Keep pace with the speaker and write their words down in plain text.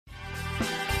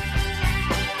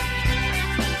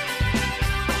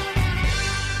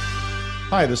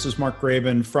Hi, this is Mark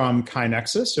Graban from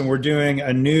KaiNexus, and we're doing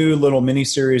a new little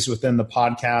mini-series within the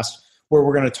podcast where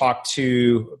we're going to talk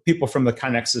to people from the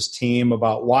KaiNexus team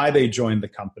about why they joined the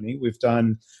company. We've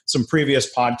done some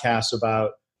previous podcasts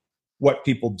about what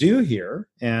people do here,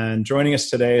 and joining us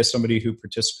today is somebody who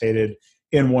participated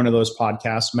in one of those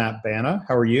podcasts, Matt Bana.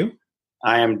 How are you?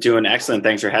 I am doing excellent.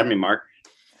 Thanks for having me, Mark.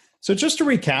 So just to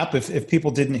recap, if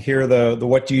people didn't hear the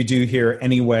What Do You Do Here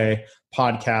Anyway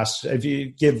podcast, if you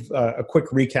give a quick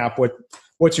recap,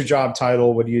 what's your job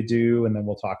title, what do you do, and then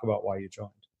we'll talk about why you joined.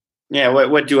 Yeah,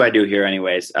 what do I do here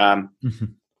anyways?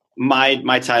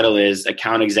 My title is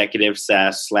account executive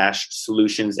slash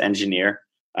solutions engineer.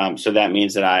 So that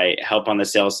means that I help on the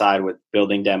sales side with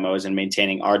building demos and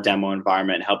maintaining our demo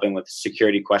environment, helping with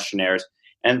security questionnaires,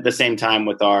 and at the same time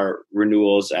with our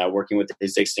renewals, working with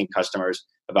existing customers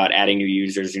about adding new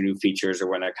users or new features, or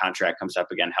when their contract comes up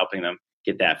again, helping them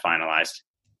get that finalized.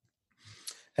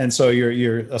 And so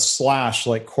you're a slash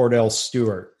like Cordell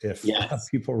Stewart, if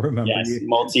people remember. Yes,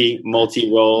 you.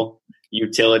 multi-role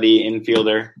utility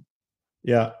infielder.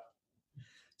 Yeah.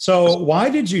 So why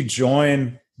did you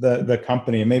join the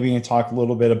company? And maybe you can talk a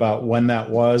little bit about when that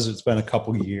was. It's been a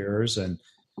couple of years, and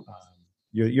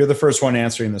you're the first one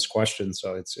answering this question,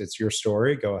 so it's your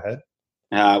story. Go ahead.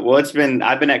 Well, I've been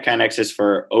at KaiNexus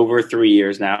for over 3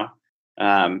 years now,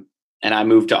 and I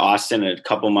moved to Austin a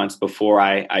couple months before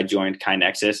I joined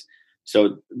KaiNexus.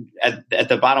 So at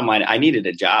the bottom line, I needed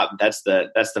a job. That's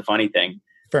the funny thing.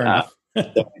 Fair enough.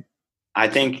 I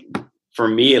think for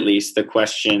me, at least, the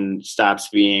question stops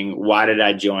being why did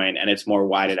I join, and it's more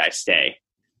why did I stay?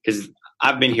 Because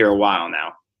I've been here a while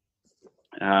now.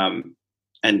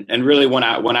 And really, when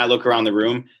I look around the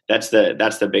room, that's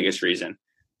the biggest reason.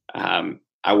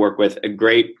 I work with a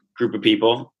great group of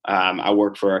people. I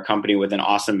work for a company with an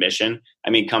awesome mission. I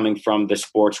mean, coming from the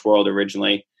sports world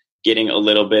originally, getting a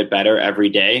little bit better every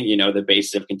day, the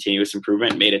basis of continuous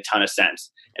improvement made a ton of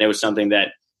sense. And it was something that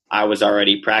I was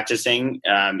already practicing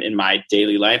in my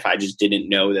daily life. I just didn't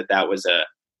know that was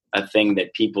a thing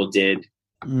that people did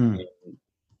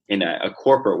in a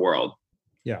corporate world.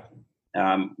 Yeah.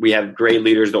 We have great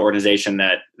leaders of the organization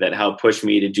that help push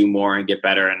me to do more and get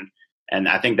better. And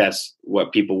I think that's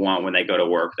what people want when they go to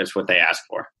work. That's what they ask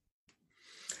for.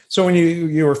 So when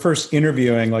you were first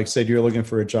interviewing, like I said, you're looking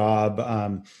for a job.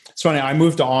 It's funny, I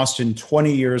moved to Austin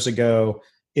 20 years ago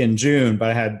in June, but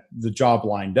I had the job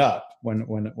lined up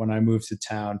when I moved to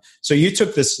town. So you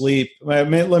took this leap. Let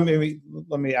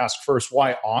me ask first,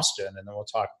 why Austin? And then we'll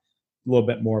talk a little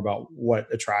bit more about what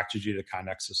attracted you to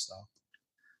KaiNexus, though.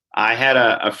 I had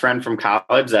a friend from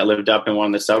college that lived up in one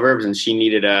of the suburbs, and she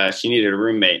needed a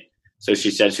roommate. So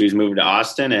she said she was moving to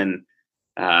Austin. And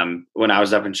when I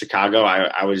was up in Chicago,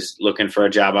 I was looking for a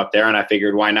job up there, and I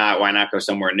figured, why not? Why not go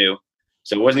somewhere new?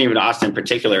 So it wasn't even Austin in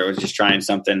particular. It was just trying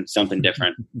something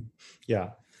different. Yeah.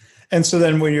 And so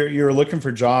then when you're looking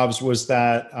for jobs, was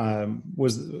that,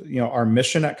 our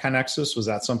mission at KaiNexus, was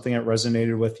that something that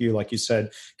resonated with you? Like you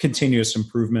said, continuous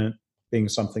improvement being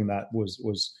something that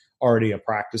was already a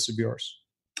practice of yours.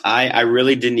 I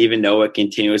really didn't even know what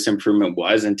continuous improvement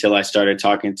was until I started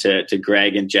talking to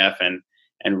Greg and Jeff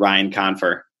and Ryan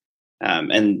Confer.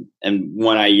 And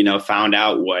when I, found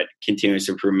out what continuous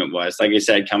improvement was, like I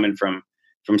said, coming from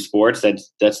sports,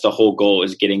 that's the whole goal,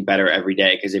 is getting better every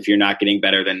day. Because if you're not getting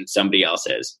better, then somebody else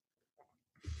is.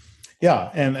 Yeah.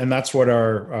 And that's what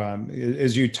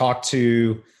as you talk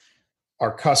to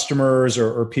our customers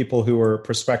or people who are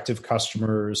prospective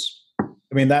customers,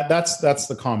 I mean, that's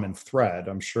the common thread.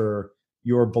 I'm sure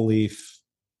your belief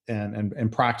and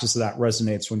practice of that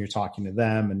resonates when you're talking to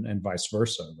them and vice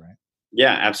versa, right?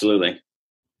 Yeah, absolutely.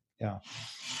 Yeah.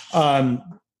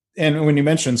 And when you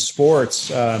mentioned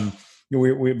sports,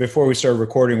 we before we started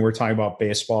recording, we were talking about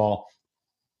baseball.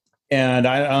 And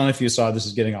I don't know if you saw, this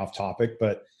is getting off topic,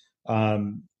 but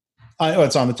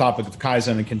it's on the topic of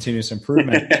Kaizen and continuous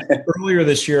improvement. Earlier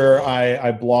this year,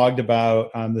 I blogged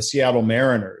about the Seattle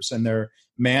Mariners, and their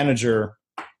manager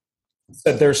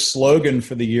said their slogan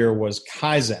for the year was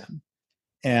Kaizen,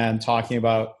 and talking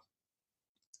about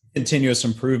continuous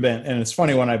improvement. And it's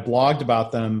funny, when I blogged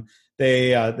about them,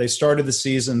 they started the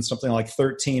season something like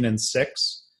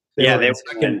 13-6. They were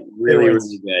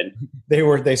really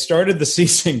good. They started the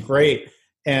season great,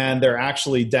 and they're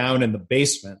actually down in the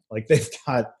basement. Like they've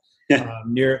got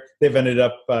they've ended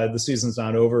up, the season's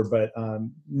not over, but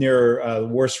near the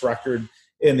worst record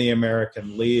in the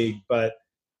American League. But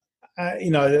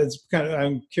it's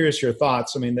I'm curious your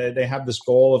thoughts. I mean, they have this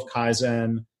goal of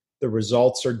Kaizen. The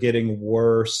results are getting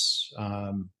worse.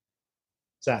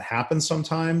 Does that happen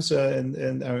sometimes?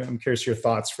 And I'm curious your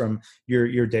thoughts from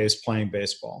your days playing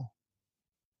baseball.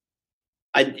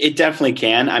 It definitely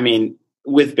can. I mean,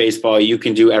 with baseball, you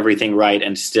can do everything right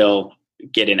and still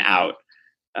get an out.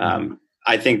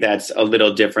 I think that's a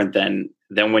little different than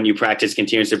when you practice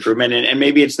continuous improvement. And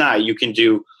maybe it's not. You can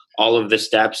do all of the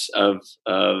steps of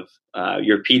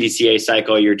your PDCA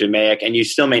cycle, your DMAIC, and you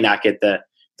still may not get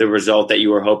the result that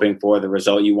you were hoping for, the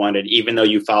result you wanted, even though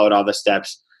you followed all the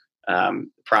steps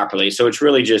properly. So it's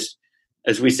really just,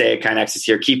 as we say at KineXus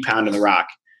here, keep pounding the rock,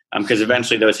 because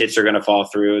eventually those hits are going to fall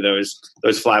through.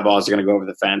 Those fly balls are going to go over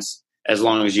the fence, as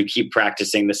long as you keep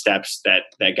practicing the steps that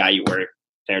got you where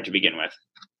there to begin with.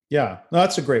 Yeah,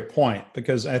 that's a great point,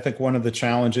 because I think one of the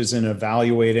challenges in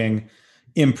evaluating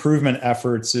improvement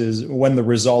efforts is when the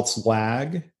results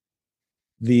lag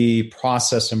the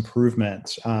process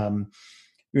improvement.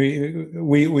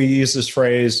 We use this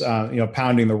phrase,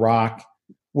 pounding the rock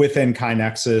within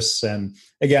KineXus. And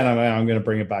again, I'm going to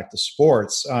bring it back to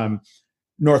sports.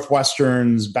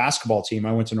 Northwestern's basketball team,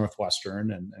 I went to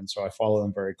Northwestern, and so I follow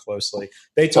them very closely.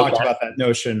 They talked about that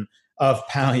notion of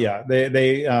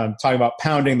they talk about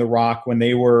pounding the rock when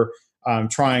they were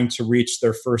trying to reach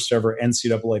their first ever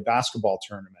NCAA basketball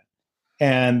tournament.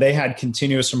 And they had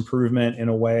continuous improvement in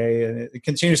a way,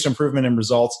 continuous improvement in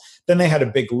results. Then they had a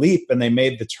big leap and they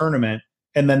made the tournament,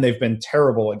 and then they've been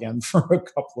terrible again for a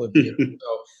couple of years.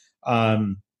 So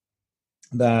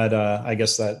I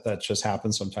guess that just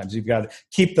happens sometimes. You've got to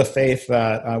keep the faith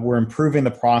that we're improving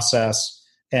the process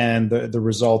and the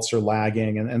results are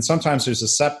lagging. And sometimes there's a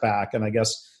setback. And I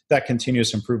guess that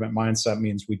continuous improvement mindset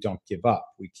means we don't give up.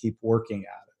 We keep working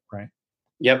at it, right?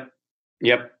 Yep.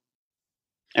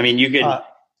 I mean, you could,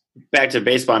 back to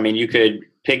baseball, I mean, you could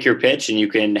pick your pitch and you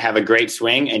can have a great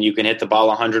swing and you can hit the ball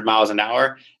 100 miles an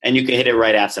hour and you can hit it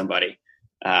right at somebody.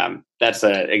 That's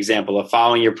an example of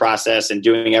following your process and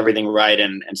doing everything right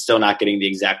and still not getting the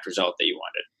exact result that you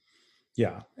wanted.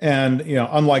 Yeah. And,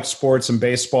 unlike sports and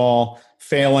baseball,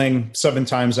 failing 7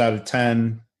 times out of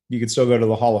 10, you could still go to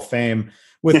the Hall of Fame.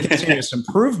 With continuous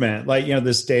improvement, like,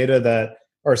 this data that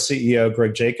our CEO,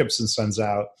 Greg Jacobson, sends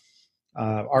out,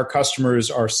 our customers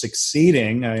are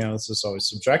succeeding. This is always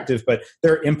subjective, but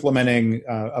they're implementing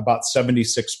about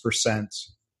 76%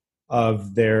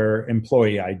 of their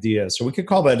employee ideas. So we could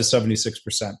call that a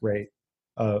 76% rate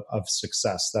of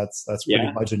success. That's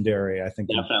pretty legendary, I think.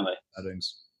 Definitely.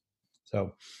 Settings.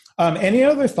 So, any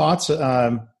other thoughts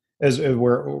as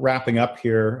we're wrapping up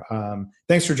here?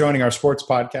 Thanks for joining our sports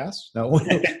podcast. No,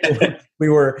 we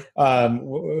were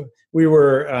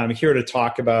here to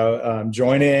talk about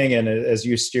joining, and as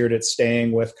you steered it,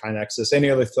 staying with KineXus. Any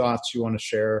other thoughts you want to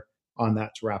share on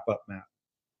that to wrap up,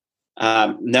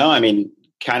 Matt? No, I mean,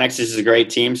 KineXus is a great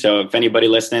team. So if anybody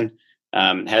listening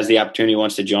has the opportunity,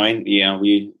 wants to join,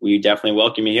 we definitely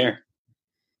welcome you here.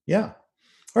 Yeah.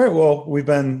 All right. Well, we've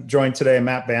been joined today,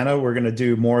 Matt Bana. We're going to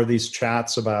do more of these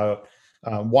chats about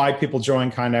why people join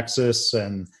KineXus,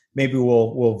 and maybe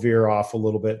we'll veer off a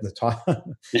little bit and talk about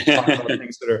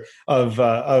things that are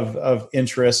of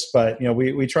interest. But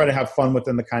we try to have fun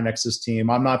within the KineXus team.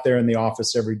 I'm not there in the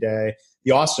office every day,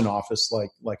 the Austin office,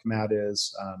 like Matt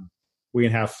is. We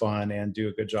can have fun and do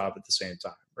a good job at the same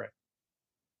time, right?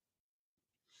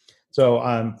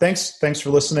 So thanks for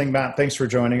listening, Matt. Thanks for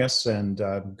joining us and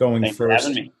going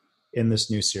first in this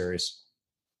new series.